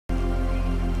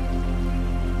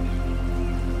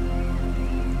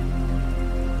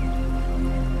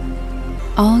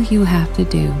All you have to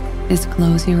do is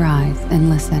close your eyes and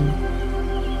listen.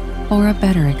 For a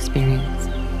better experience,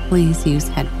 please use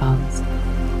headphones.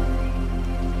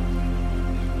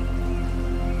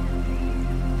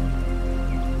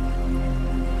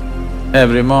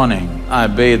 Every morning, I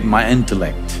bathe my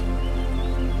intellect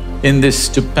in this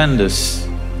stupendous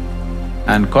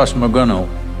and cosmogonal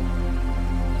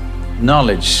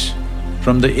knowledge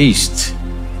from the East.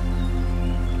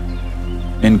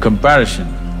 In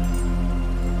comparison,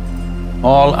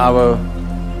 all our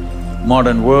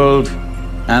modern world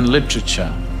and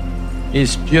literature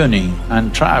is puny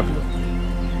and trivial.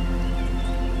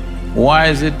 Why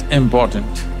is it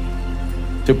important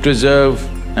to preserve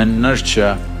and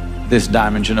nurture this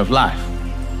dimension of life?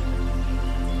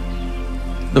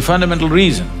 The fundamental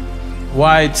reason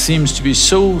why it seems to be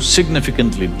so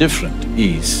significantly different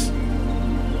is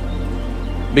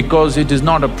because it is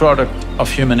not a product of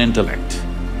human intellect.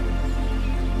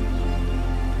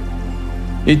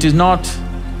 It is not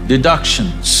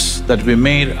deductions that we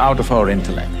made out of our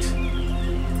intellect.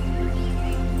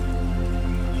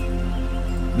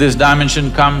 This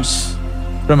dimension comes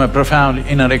from a profound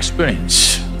inner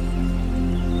experience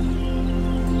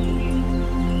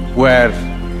where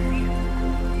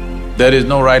there is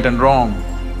no right and wrong,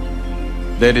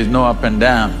 there is no up and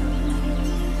down,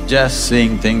 just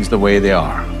seeing things the way they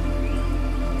are.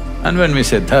 And when we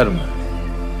say dharma,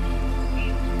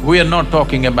 we are not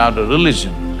talking about a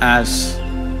religion as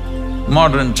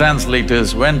modern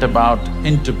translators went about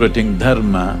interpreting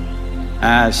dharma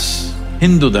as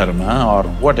Hindu dharma or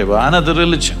whatever, another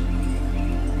religion.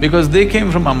 Because they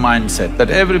came from a mindset that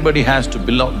everybody has to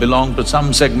belong to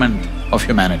some segment of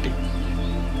humanity.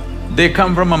 They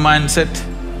come from a mindset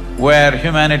where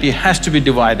humanity has to be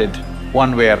divided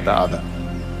one way or the other,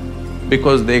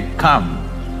 because they come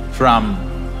from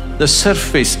the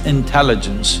surface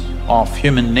intelligence of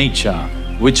human nature,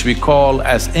 which we call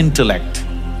as intellect.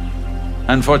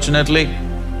 Unfortunately,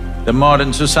 the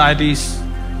modern societies,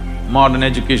 modern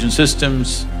education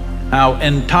systems have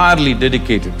entirely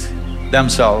dedicated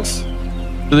themselves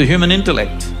to the human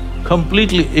intellect,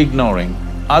 completely ignoring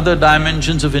other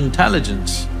dimensions of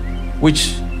intelligence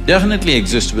which definitely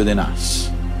exist within us.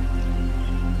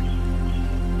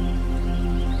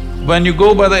 When you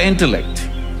go by the intellect,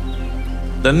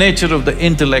 the nature of the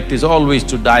intellect is always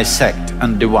to dissect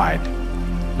and divide,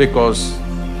 because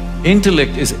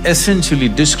intellect is essentially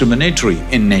discriminatory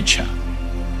in nature.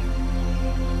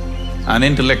 And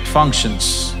intellect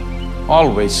functions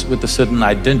always with a certain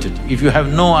identity. If you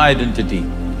have no identity,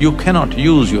 you cannot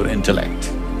use your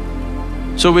intellect.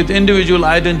 So with individual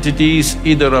identities,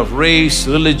 either of race,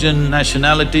 religion,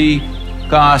 nationality,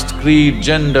 caste, creed,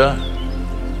 gender,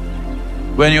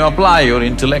 when you apply your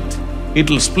intellect,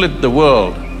 it'll split the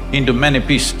world into many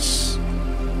pieces.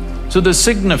 So the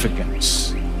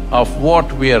significance of what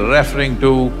we are referring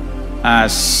to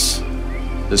as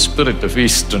the spirit of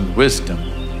Eastern wisdom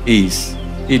is,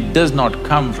 it does not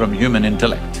come from human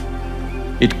intellect.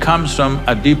 It comes from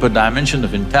a deeper dimension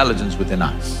of intelligence within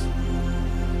us.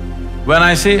 When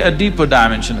I say a deeper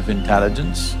dimension of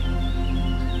intelligence,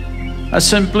 a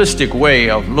simplistic way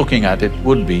of looking at it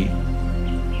would be,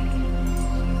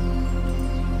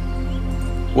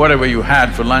 whatever you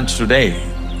had for lunch today,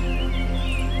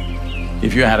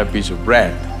 if you had a piece of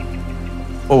bread,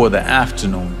 over the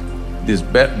afternoon, this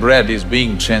bread is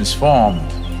being transformed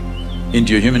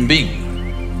into a human being.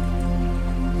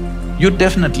 You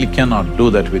definitely cannot do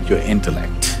that with your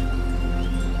intellect.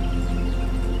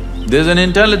 There's an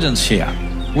intelligence here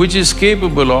which is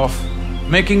capable of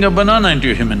making a banana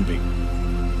into a human being.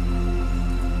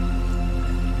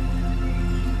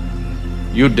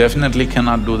 You definitely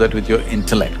cannot do that with your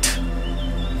intellect.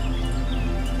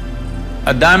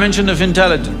 A dimension of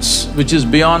intelligence which is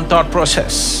beyond thought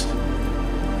process.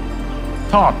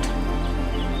 Thought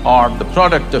or the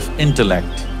product of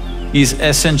intellect is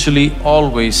essentially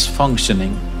always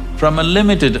functioning from a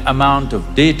limited amount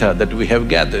of data that we have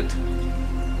gathered.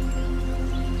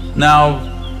 Now,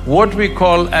 what we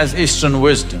call as Eastern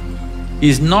wisdom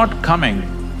is not coming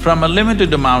from a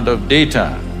limited amount of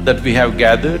data that we have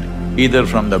gathered either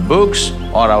from the books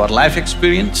or our life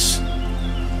experience,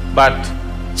 but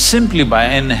simply by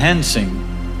enhancing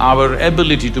our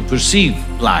ability to perceive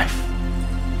life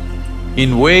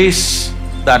in ways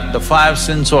that the five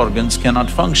sense organs cannot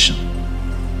function.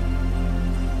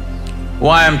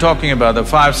 Why I'm talking about the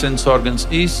five sense organs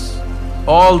is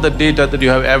all the data that you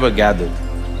have ever gathered,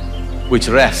 which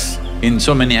rests in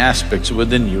so many aspects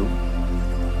within you,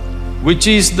 which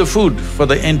is the food for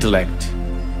the intellect,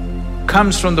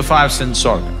 comes from the five sense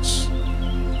organs.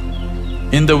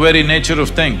 In the very nature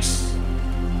of things,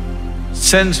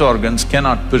 sense organs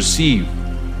cannot perceive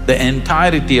the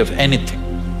entirety of anything.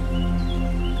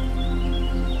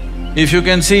 If you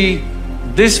can see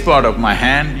this part of my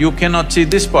hand, you cannot see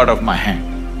this part of my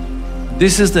hand.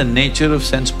 This is the nature of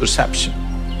sense perception.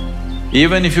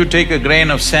 Even if you take a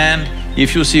grain of sand,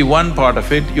 if you see one part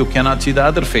of it, you cannot see the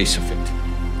other face of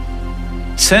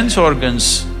it. Sense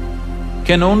organs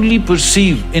can only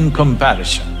perceive in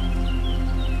comparison.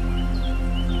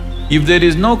 If there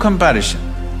is no comparison,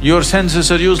 your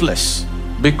senses are useless.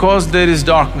 Because there is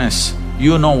darkness,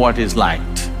 you know what is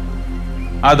light.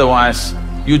 Otherwise,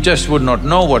 you just would not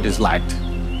know what is light.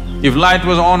 If light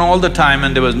was on all the time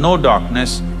and there was no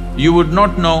darkness, you would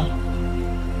not know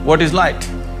what is light.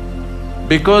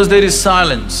 Because there is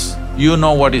silence, you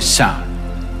know what is sound.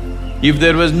 If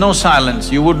there was no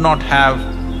silence, you would not have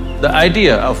the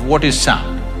idea of what is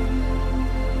sound.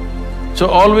 So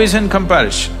always in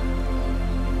comparison.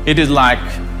 It is like,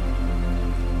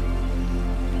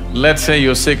 let's say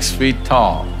you're 6 feet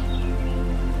tall.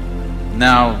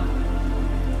 Now,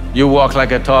 you walk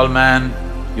like a tall man,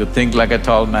 you think like a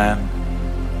tall man,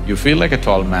 you feel like a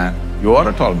tall man, you are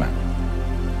a tall man.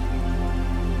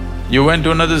 You went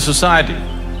to another society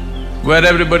where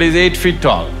everybody is 8 feet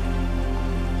tall.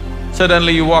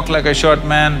 Suddenly you walk like a short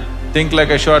man, think like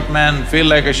a short man, feel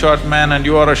like a short man, and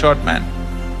you are a short man.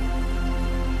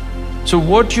 So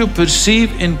what you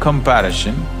perceive in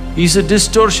comparison is a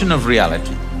distortion of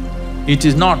reality. It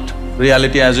is not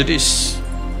reality as it is.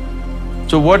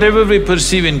 So whatever we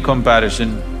perceive in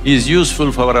comparison is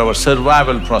useful for our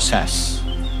survival process.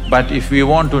 But if we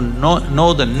want to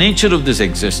know the nature of this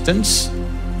existence,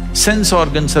 sense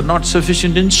organs are not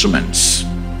sufficient instruments.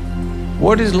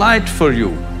 What is light for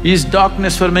you is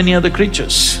darkness for many other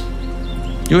creatures.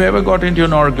 You ever got into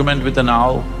an argument with an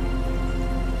owl?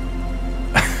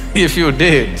 If you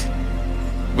did,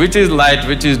 which is light,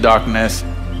 which is darkness,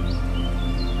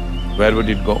 where would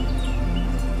it go?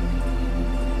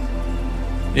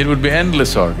 It would be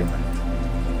endless argument.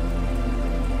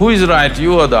 Who is right,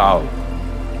 you or the owl?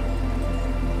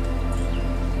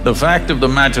 The fact of the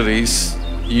matter is,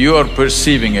 you are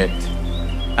perceiving it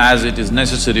as it is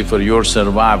necessary for your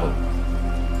survival.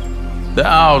 The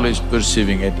owl is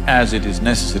perceiving it as it is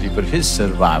necessary for his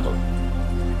survival.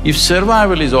 If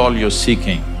survival is all you're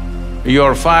seeking,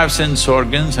 your 5 sense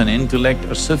organs and intellect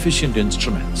are sufficient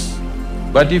instruments.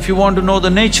 But if you want to know the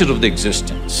nature of the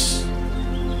existence,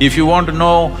 if you want to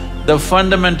know the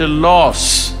fundamental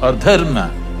laws or dharma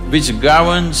which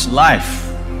governs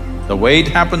life, the way it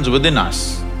happens within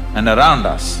us and around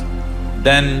us,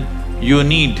 then you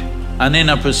need an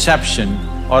inner perception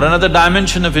or another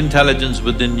dimension of intelligence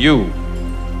within you.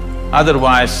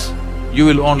 Otherwise, you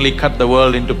will only cut the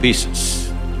world into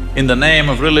pieces. In the name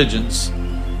of religions,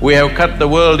 we have cut the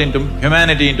world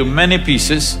humanity into many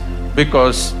pieces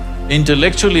because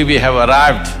intellectually we have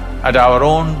arrived at our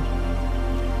own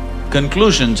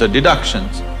conclusions or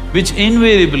deductions, which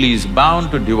invariably is bound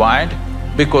to divide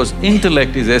because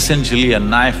intellect is essentially a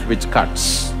knife which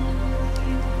cuts.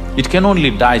 It can only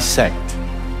dissect.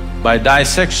 By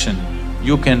dissection,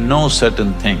 you can know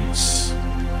certain things.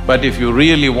 But if you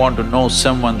really want to know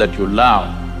someone that you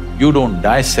love, you don't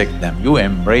dissect them, you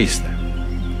embrace them.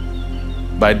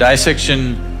 By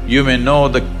dissection, you may know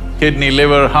the kidney,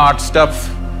 liver, heart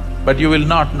stuff, but you will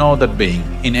not know that being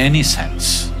in any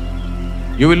sense.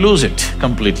 You will lose it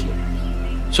completely.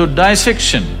 So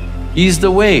dissection is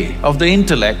the way of the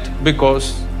intellect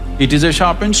because it is a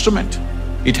sharp instrument.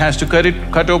 It has to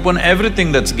cut open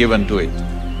everything that's given to it.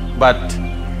 But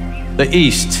the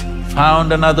East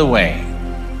found another way.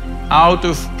 Out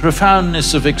of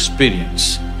profoundness of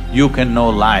experience, you can know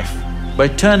life. By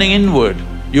turning inward,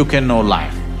 you can know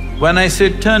life. When I say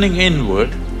turning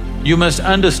inward, you must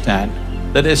understand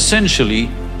that essentially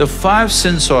the 5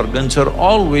 sense organs are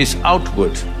always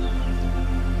outward.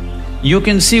 You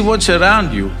can see what's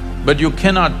around you, but you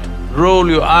cannot roll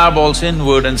your eyeballs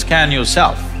inward and scan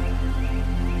yourself.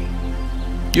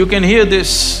 You can hear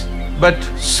this, but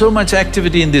so much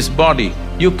activity in this body,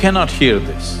 you cannot hear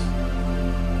this.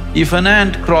 If an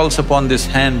ant crawls upon this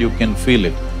hand, you can feel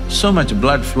it. So much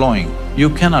blood flowing, you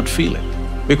cannot feel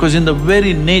it. Because in the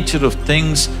very nature of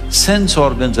things, sense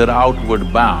organs are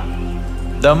outward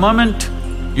bound. The moment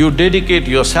you dedicate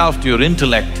yourself to your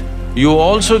intellect, you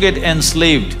also get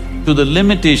enslaved to the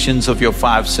limitations of your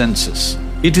 5 senses.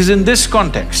 It is in this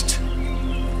context,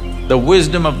 the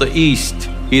wisdom of the East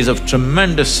is of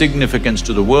tremendous significance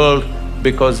to the world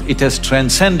because it has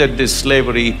transcended this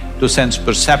slavery to sense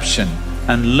perception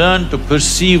and learned to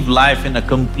perceive life in a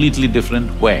completely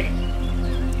different way.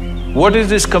 What is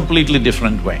this completely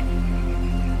different way?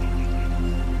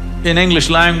 In English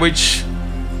language,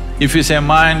 if you say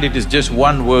mind, it is just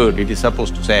one word, it is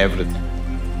supposed to say everything.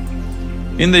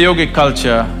 In the yogic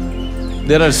culture,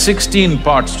 there are 16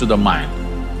 parts to the mind,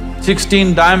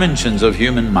 16 dimensions of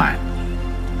human mind.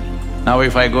 Now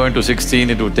if I go into 16,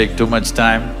 it would take too much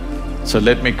time, so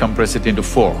let me compress it into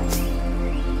 4.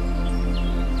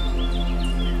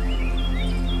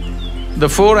 The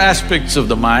 4 aspects of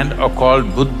the mind are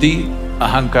called buddhi,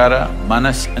 ahankara,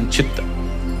 manas and chitta.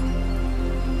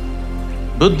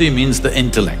 Buddhi means the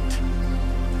intellect.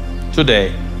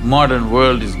 Today, modern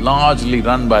world is largely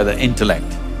run by the intellect.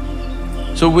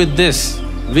 So with this,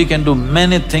 we can do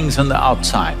many things on the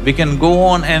outside. We can go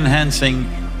on enhancing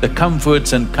the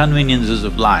comforts and conveniences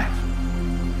of life.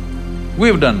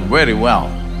 We've done very well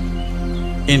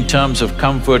in terms of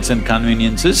comforts and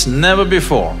conveniences. Never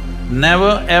before,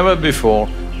 never ever before,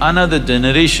 another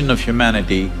generation of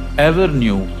humanity ever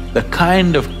knew the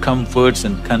kind of comforts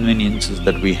and conveniences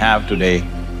that we have today,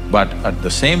 but at the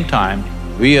same time,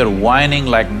 we are whining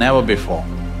like never before.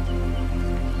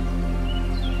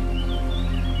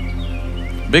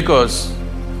 Because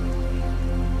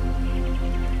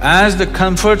as the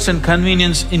comforts and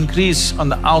convenience increase on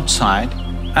the outside,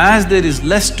 as there is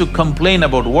less to complain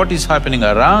about what is happening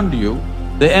around you,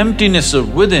 the emptiness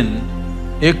of within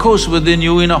echoes within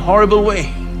you in a horrible way.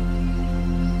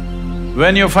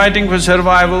 When you're fighting for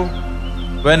survival,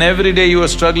 when every day you are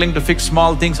struggling to fix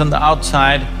small things on the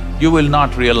outside, you will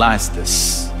not realize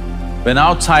this. When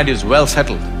outside is well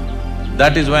settled,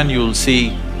 that is when you'll see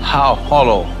how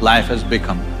hollow life has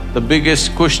become. The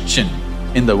biggest question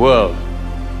in the world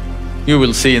you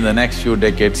will see in the next few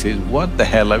decades is, what the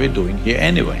hell are we doing here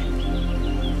anyway?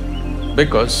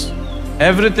 Because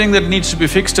everything that needs to be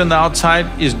fixed on the outside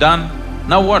is done,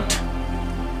 now what?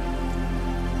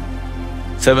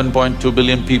 7.2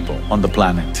 billion people on the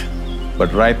planet,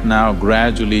 but right now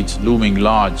gradually it's looming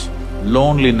large.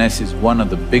 Loneliness is one of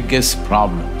the biggest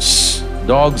problems.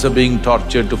 Dogs are being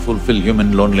tortured to fulfill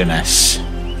human loneliness.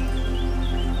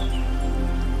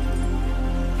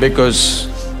 Because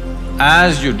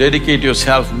as you dedicate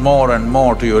yourself more and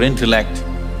more to your intellect,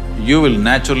 you will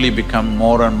naturally become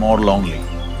more and more lonely,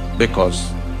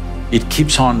 because it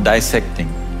keeps on dissecting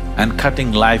and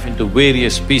cutting life into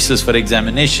various pieces for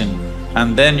examination,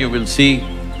 and then you will see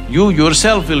you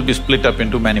yourself will be split up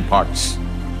into many parts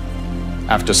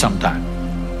after some time,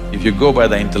 if you go by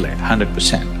the intellect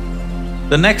 100%.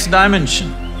 The next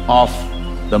dimension of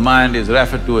the mind is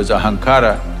referred to as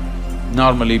ahankara.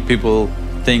 Normally people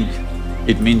think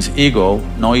it means ego.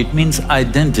 No, it means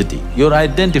identity. You're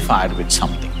identified with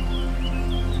something.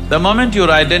 The moment you're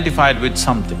identified with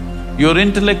something, your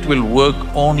intellect will work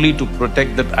only to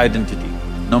protect that identity,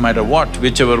 no matter what,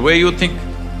 whichever way you think.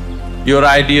 Your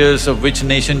ideas of which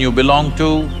nation you belong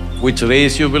to, which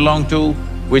race you belong to,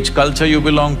 which culture you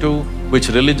belong to, which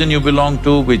religion you belong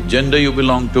to, which gender you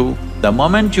belong to, the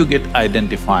moment you get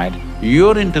identified,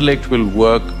 your intellect will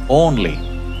work only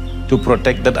to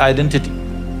protect that identity.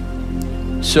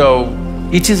 So,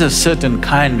 it is a certain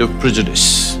kind of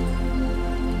prejudice.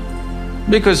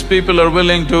 Because people are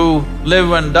willing to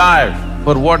live and die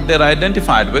for what they're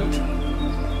identified with.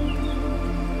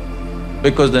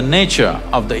 Because the nature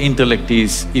of the intellect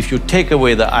is, if you take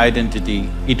away the identity,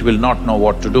 it will not know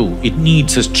what to do. It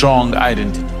needs a strong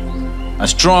identity, a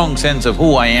strong sense of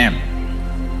who I am.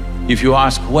 If you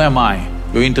ask, who am I?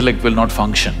 Your intellect will not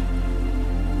function.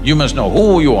 You must know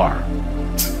who you are.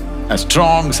 A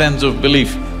strong sense of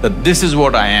belief that this is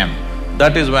what I am,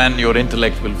 that is when your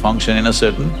intellect will function in a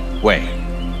certain way.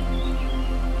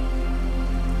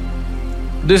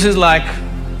 This is like…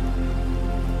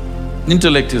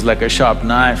 intellect is like a sharp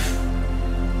knife.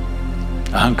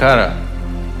 Ahankara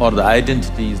or the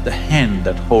identity is the hand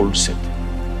that holds it.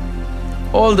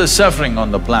 All the suffering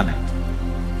on the planet.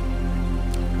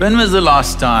 When was the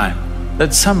last time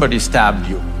that somebody stabbed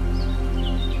you?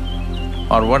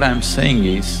 Or what I'm saying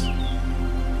is,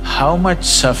 how much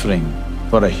suffering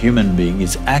for a human being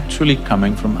is actually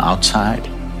coming from outside?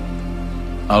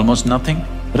 Almost nothing.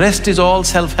 Rest is all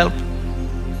self-help.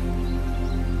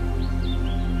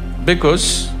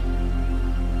 Because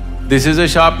this is a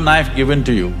sharp knife given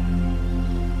to you,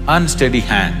 unsteady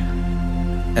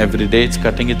hand, every day it's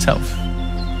cutting itself.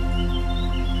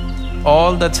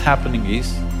 All that's happening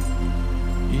is,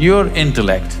 your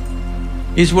intellect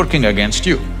is working against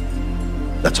you.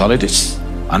 That's all it is.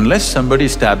 Unless somebody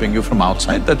is stabbing you from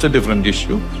outside, that's a different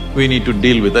issue. We need to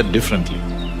deal with that differently.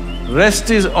 Rest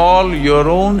is all your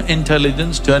own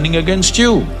intelligence turning against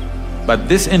you. But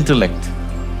this intellect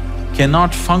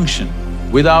cannot function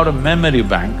without a memory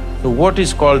bank. So what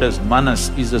is called as manas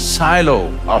is a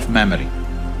silo of memory.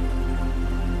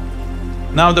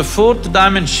 Now the fourth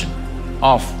dimension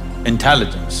of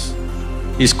intelligence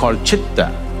is called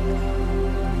chitta.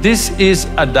 This is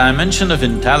a dimension of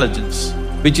intelligence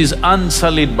which is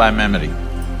unsullied by memory.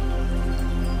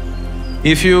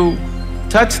 If you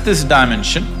touch this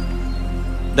dimension,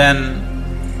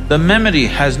 then the memory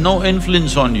has no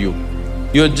influence on you.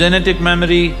 Your genetic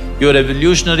memory, your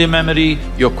evolutionary memory,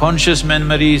 your conscious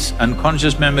memories,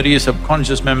 unconscious memory,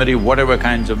 subconscious memory, whatever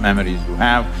kinds of memories you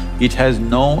have, it has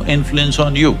no influence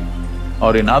on you.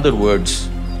 Or in other words,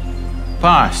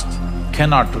 past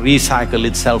cannot recycle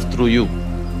itself through you.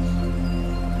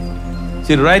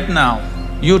 See, right now,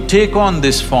 you take on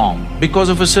this form because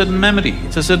of a certain memory,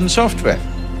 it's a certain software.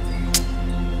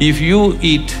 If you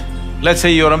eat, let's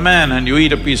say you're a man and you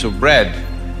eat a piece of bread,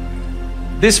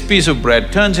 this piece of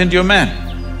bread turns into a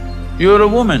man. You're a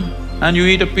woman and you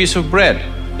eat a piece of bread,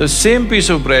 the same piece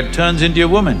of bread turns into a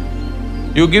woman.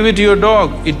 You give it to your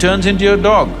dog, it turns into your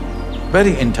dog.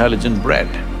 Very intelligent bread.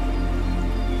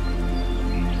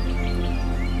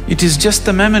 It is just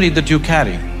the memory that you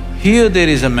carry. Here there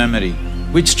is a memory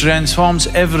which transforms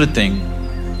everything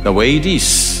the way it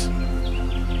is.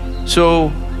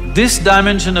 So, this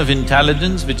dimension of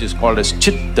intelligence, which is called as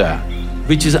chitta,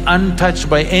 which is untouched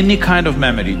by any kind of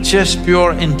memory, just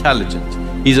pure intelligence,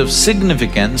 is of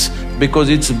significance because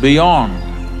it's beyond.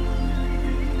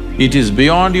 It is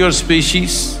beyond your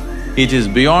species, it is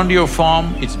beyond your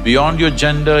form, it's beyond your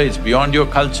gender, it's beyond your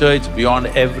culture, it's beyond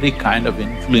every kind of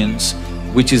influence,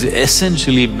 which is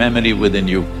essentially memory within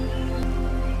you.